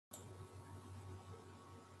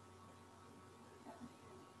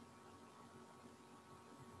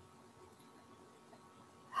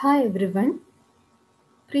Hi everyone.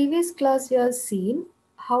 Previous class we have seen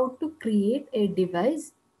how to create a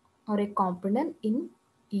device or a component in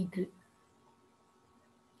Eagle.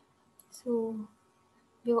 So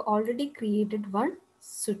we have already created one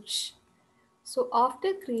switch. So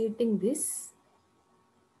after creating this,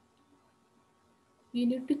 you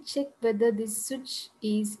need to check whether this switch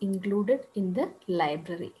is included in the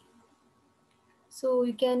library. So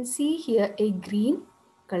you can see here a green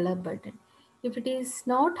color button. If it is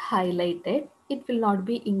not highlighted, it will not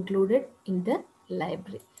be included in the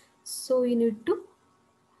library. So you need to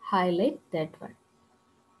highlight that one.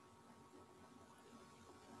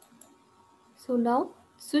 So now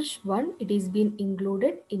switch 1, it is been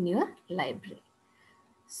included in your library.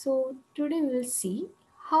 So today we will see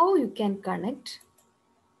how you can connect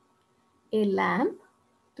a lamp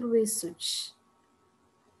through a switch.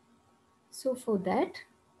 So for that,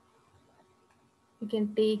 you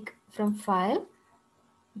can take from file,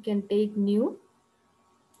 you can take new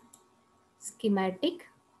schematic.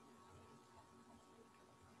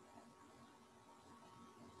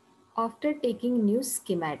 After taking new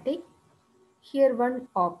schematic, here one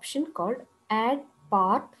option called add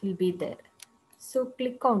part will be there. So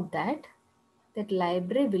click on that. That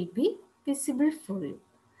library will be visible for you.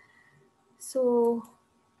 So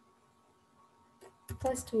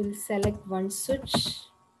first we'll select one switch.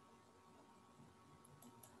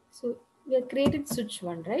 So we have created switch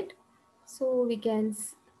 1, right? So we can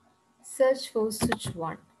search for switch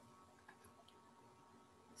 1.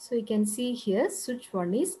 So you can see here switch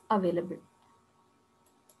 1 is available.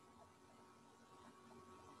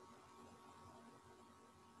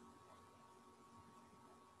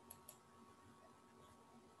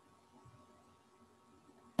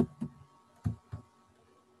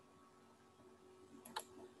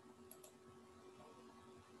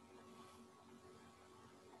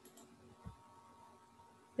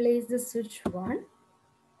 Place the switch 1.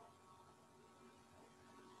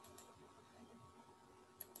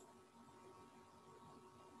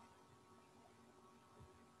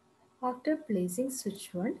 After placing switch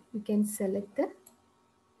 1, you can select the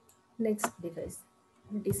next device,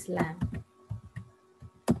 that is lamp.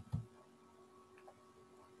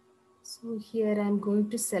 So here I am going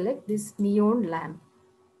to select this neon lamp.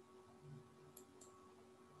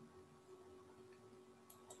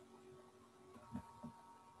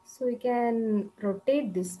 So you can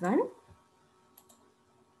rotate this one.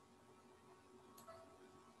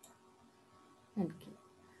 Okay.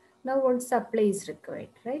 Now one supply is required,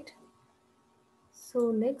 right?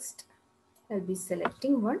 So next I'll be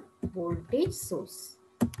selecting one voltage source.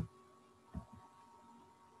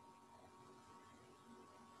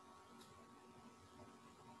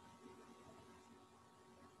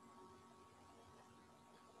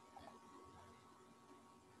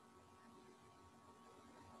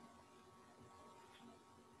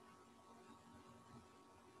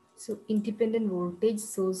 So independent voltage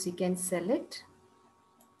source you can select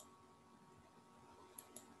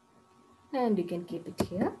and you can keep it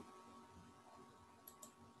here.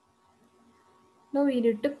 Now we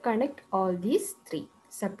need to connect all these three.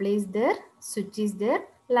 Supply is there, switch is there,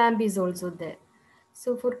 lamp is also there.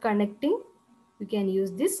 So for connecting, you can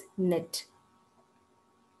use this net.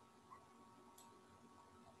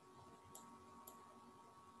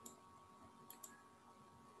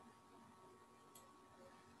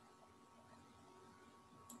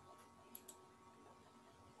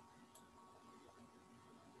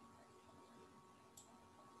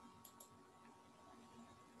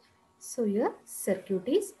 So your circuit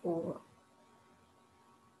is over.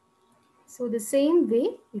 So the same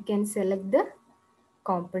way you can select the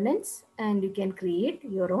components and you can create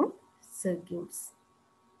your own circuits.